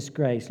shows us this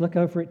grace. Look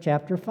over at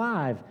chapter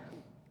 5,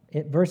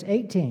 at verse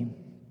 18.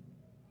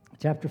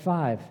 Chapter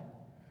 5,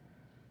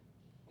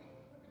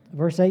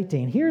 verse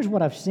 18. Here's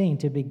what I've seen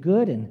to be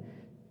good and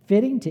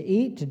fitting to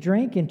eat, to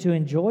drink, and to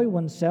enjoy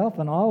oneself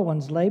and all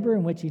one's labor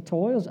in which he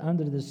toils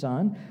under the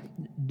sun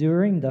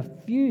during the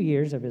few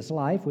years of his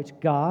life which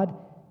God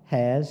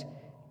has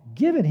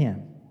given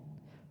him.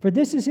 For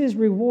this is his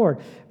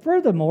reward.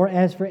 Furthermore,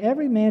 as for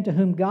every man to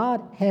whom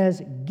God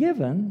has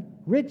given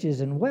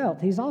riches and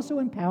wealth, he's also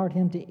empowered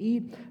him to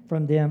eat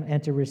from them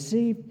and to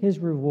receive his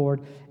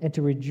reward and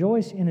to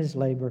rejoice in his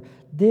labor.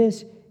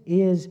 This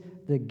is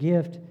the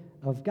gift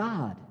of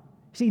God.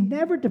 See, he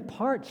never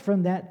departs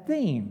from that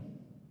theme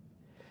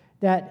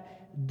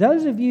that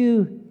those of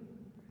you,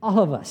 all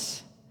of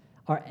us,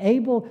 are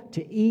able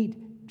to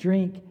eat,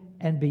 drink,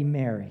 and be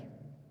merry.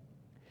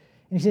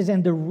 And he says,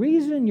 and the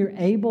reason you're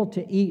able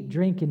to eat,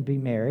 drink, and be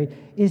merry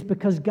is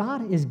because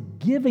God is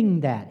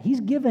giving that.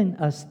 He's giving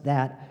us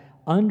that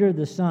under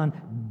the sun.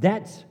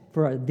 That's,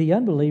 for the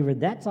unbeliever,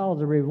 that's all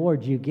the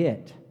reward you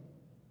get.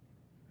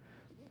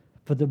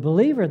 For the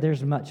believer,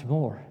 there's much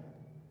more.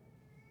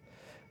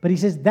 But he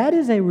says, that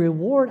is a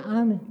reward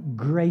I'm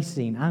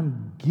gracing,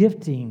 I'm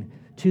gifting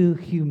to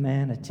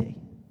humanity.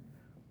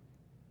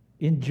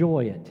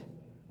 Enjoy it.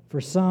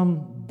 For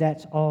some,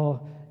 that's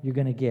all you're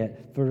going to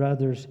get. For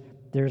others,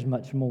 there's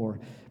much more.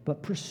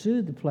 But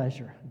pursue the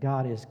pleasure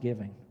God is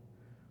giving.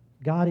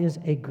 God is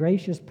a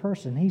gracious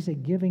person. He's a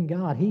giving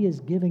God. He is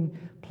giving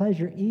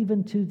pleasure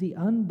even to the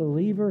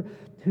unbeliever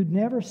who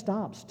never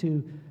stops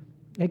to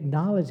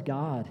acknowledge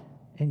God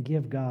and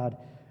give God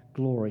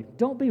glory.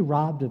 Don't be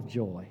robbed of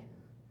joy.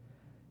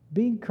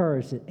 Be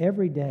encouraged that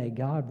every day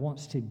God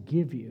wants to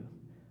give you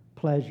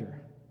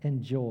pleasure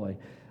and joy.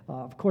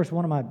 Of course,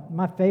 one of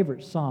my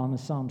favorite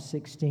psalms is Psalm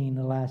 16,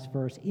 the last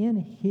verse. In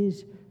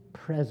his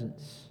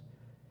presence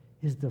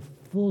is the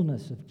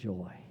fullness of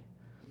joy,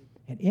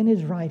 and in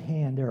his right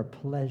hand there are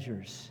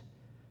pleasures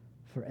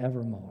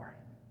forevermore.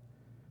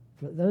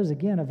 For those,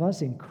 again, of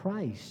us in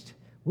Christ,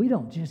 we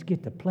don't just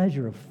get the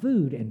pleasure of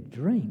food and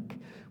drink.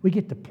 We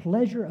get the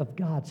pleasure of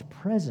God's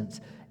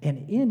presence,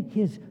 and in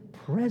his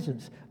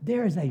presence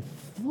there is a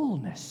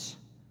fullness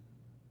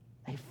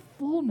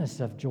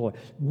of joy.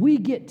 We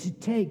get to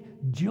take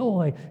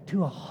joy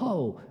to a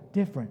whole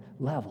different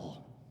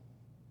level.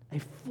 A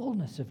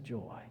fullness of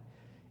joy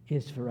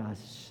is for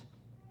us.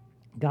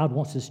 God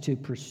wants us to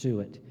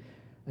pursue it.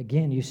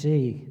 Again, you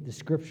see the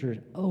scriptures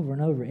over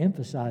and over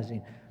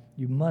emphasizing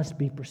you must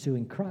be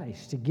pursuing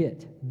Christ to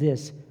get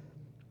this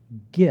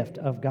gift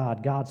of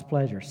God, God's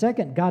pleasure.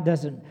 Second, God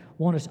doesn't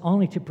want us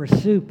only to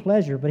pursue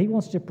pleasure, but he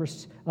wants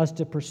us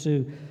to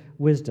pursue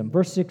wisdom.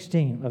 Verse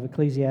 16 of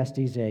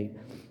Ecclesiastes 8.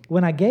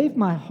 When I gave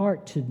my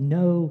heart to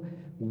know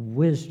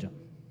wisdom,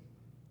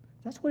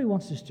 that's what he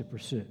wants us to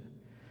pursue.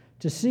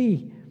 To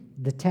see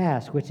the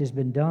task which has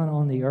been done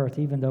on the earth,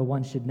 even though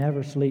one should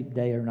never sleep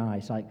day or night.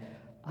 It's like,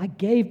 I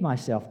gave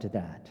myself to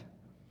that.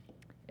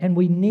 And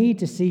we need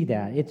to see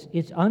that.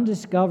 It's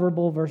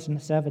undiscoverable, verse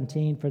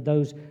 17, for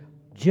those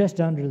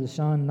just under the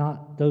sun,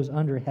 not those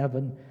under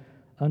heaven,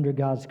 under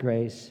God's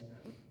grace.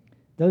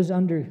 Those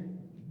under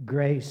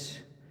grace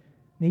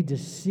need to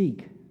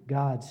seek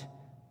God's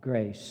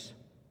grace.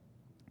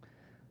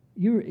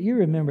 You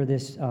remember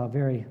this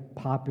very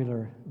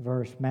popular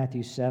verse,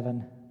 Matthew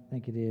 7, I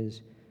think it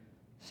is,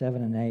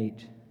 7 and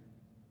 8.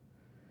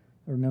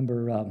 I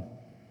remember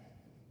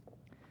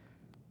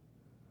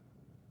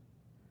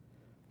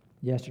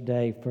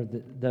Yesterday, for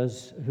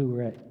those who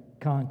were at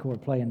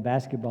Concord playing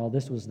basketball,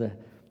 this was the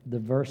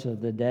verse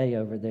of the day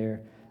over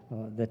there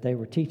that they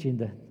were teaching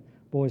the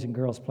boys and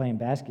girls playing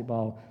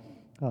basketball.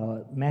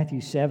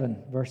 Matthew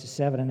 7, verses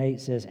 7 and 8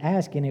 says,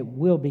 "Ask and it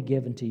will be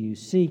given to you.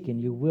 Seek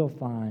and you will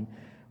find.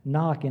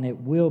 Knock and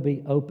it will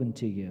be open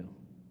to you."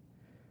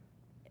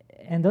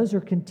 And those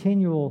are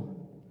continual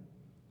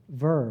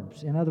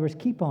verbs. In other words,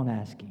 keep on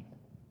asking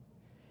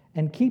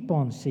and keep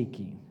on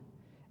seeking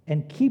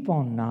and keep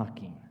on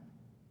knocking.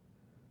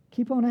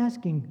 Keep on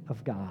asking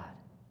of God.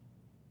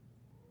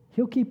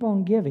 He'll keep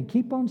on giving.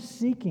 Keep on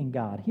seeking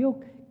God.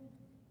 He'll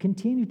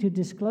continue to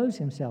disclose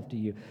himself to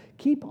you.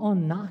 Keep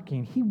on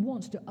knocking. He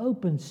wants to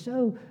open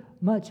so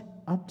much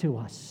up to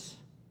us.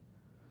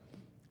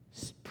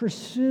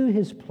 Pursue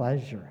his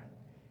pleasure.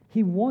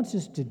 He wants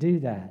us to do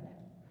that.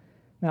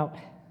 Now,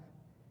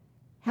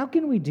 how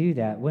can we do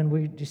that when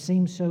we just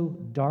seem so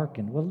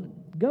darkened? Well,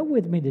 go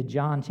with me to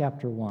John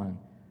chapter 1.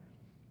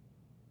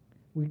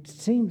 We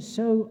seem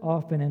so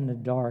often in the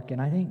dark,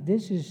 and I think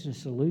this is the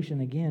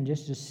solution again,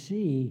 just to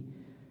see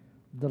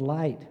the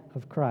light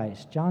of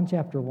Christ. John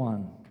chapter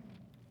 1.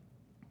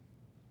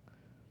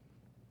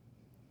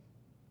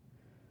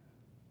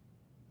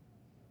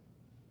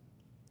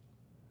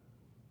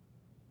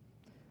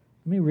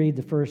 Let me read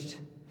the first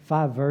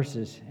 5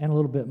 verses and a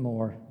little bit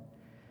more.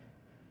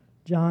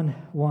 John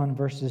 1,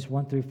 verses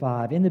 1 through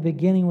 5. "In the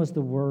beginning was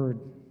the Word.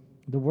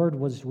 The Word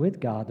was with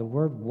God. The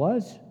Word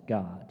was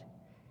God.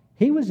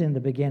 He was in the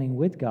beginning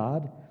with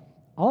God.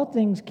 All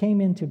things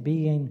came into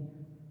being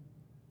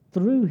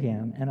through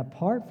him, and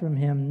apart from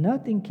him,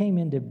 nothing came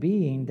into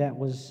being that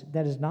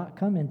has not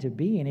come into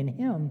being. In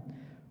him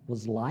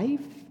was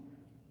life,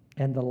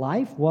 and the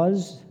life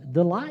was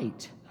the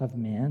light of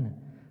men.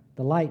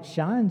 The light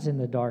shines in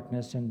the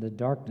darkness, and the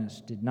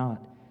darkness did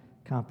not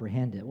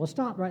comprehend it." Well,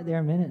 stop right there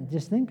a minute and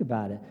just think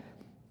about it.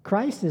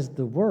 Christ is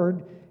the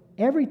Word.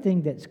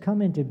 Everything that's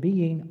come into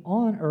being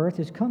on earth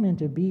has come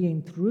into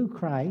being through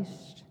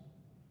Christ.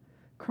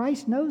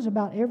 Christ knows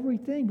about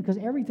everything because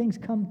everything's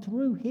come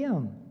through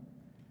him.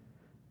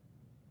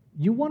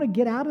 You want to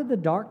get out of the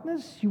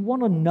darkness? You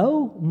want to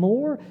know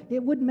more?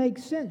 It would make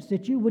sense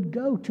that you would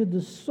go to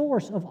the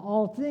source of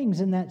all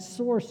things, and that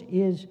source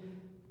is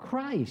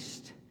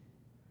Christ.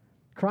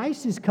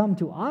 Christ has come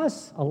to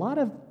us. A lot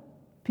of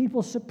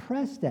people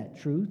suppress that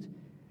truth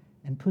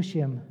and push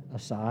him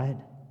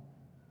aside.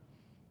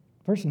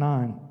 Verse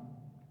 9,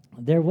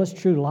 "There was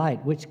true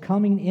light, which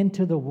coming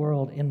into the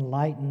world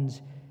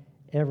enlightens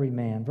every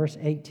man." Verse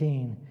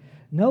 18,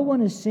 "No one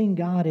has seen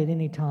God at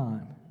any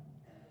time.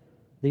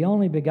 The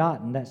only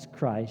begotten," that's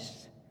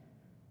Christ,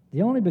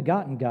 "the only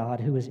begotten God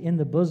who is in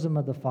the bosom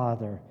of the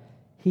Father,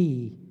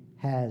 he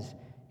has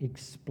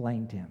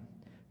explained him."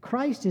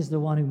 Christ is the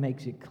one who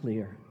makes it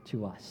clear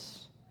to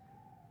us.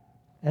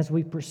 As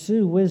we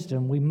pursue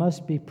wisdom, we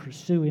must be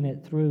pursuing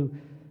it through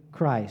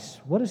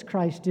Christ. What does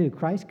Christ do?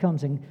 Christ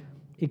comes and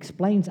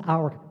explains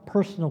our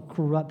personal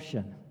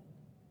corruption.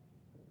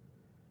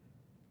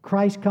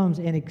 Christ comes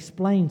and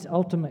explains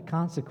ultimate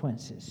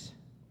consequences.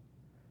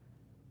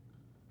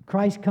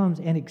 Christ comes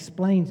and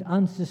explains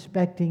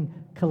unsuspecting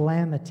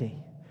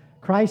calamity.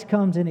 Christ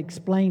comes and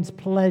explains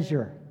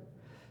pleasure.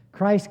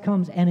 Christ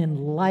comes and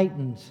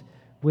enlightens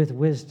with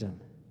wisdom.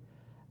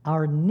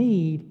 Our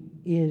need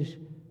is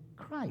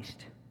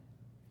Christ.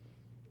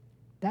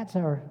 That's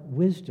our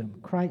wisdom.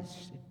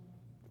 Christ,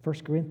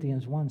 1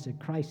 Corinthians 1 said,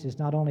 Christ is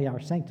not only our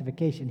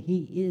sanctification,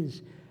 he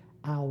is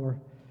our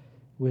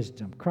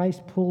wisdom.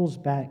 Christ pulls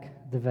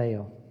back the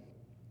veil.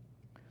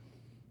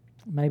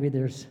 Maybe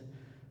there's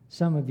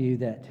some of you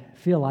that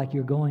feel like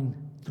you're going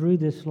through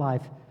this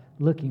life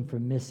looking for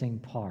missing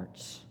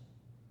parts.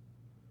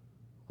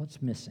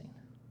 What's missing?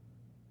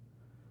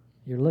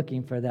 You're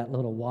looking for that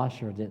little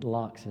washer that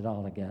locks it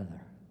all together.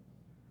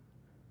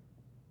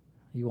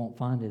 You won't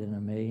find it in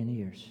a million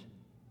years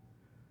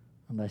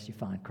unless you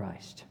find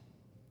Christ.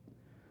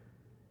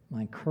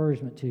 My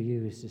encouragement to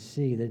you is to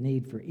see the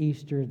need for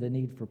Easter, the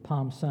need for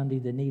Palm Sunday,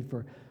 the need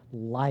for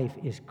life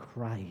is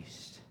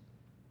Christ.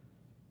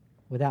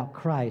 Without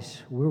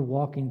Christ, we're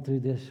walking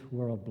through this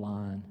world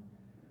blind,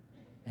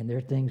 and there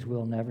are things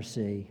we'll never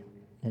see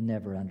and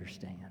never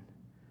understand.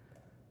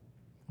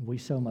 We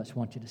so much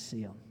want you to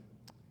see them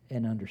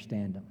and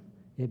understand them.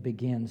 It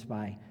begins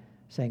by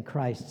saying,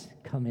 Christ,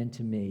 come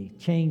into me,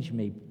 change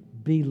me,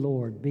 be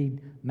Lord, be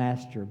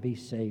Master, be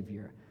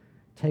Savior.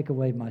 Take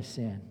away my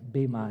sin,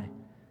 be my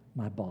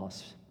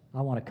boss.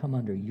 I want to come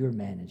under your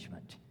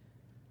management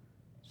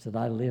so that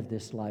I live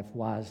this life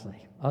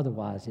wisely.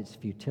 Otherwise, it's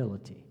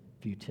futility.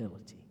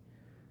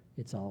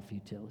 It's all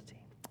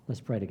futility.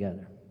 Let's pray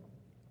together.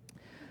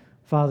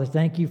 Father,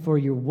 thank you for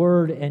your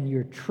word and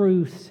your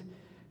truth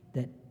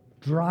that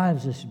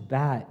drives us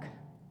back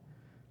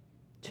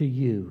to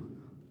you.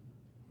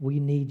 We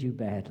need you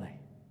badly.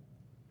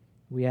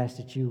 We ask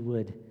that you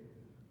would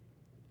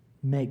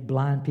make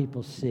blind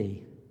people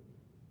see,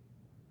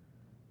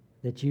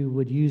 that you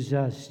would use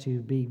us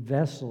to be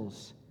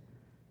vessels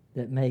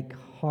that make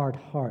hard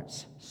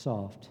hearts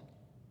soft.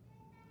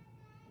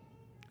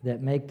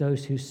 that make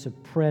those who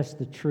suppress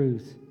the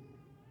truth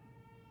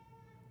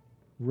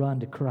run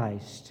to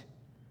Christ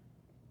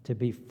to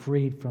be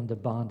freed from the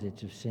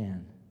bondage of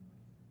sin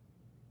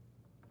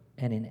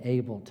and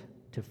enabled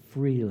to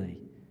freely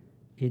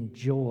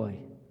enjoy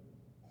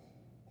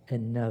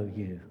and know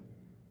you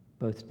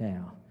both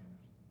now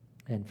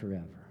and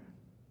forever.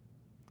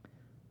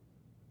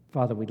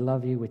 Father, we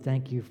love you. We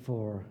thank you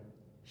for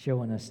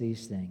showing us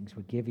these things.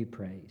 We give you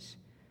praise.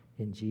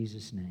 In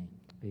Jesus' name,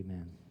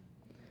 amen.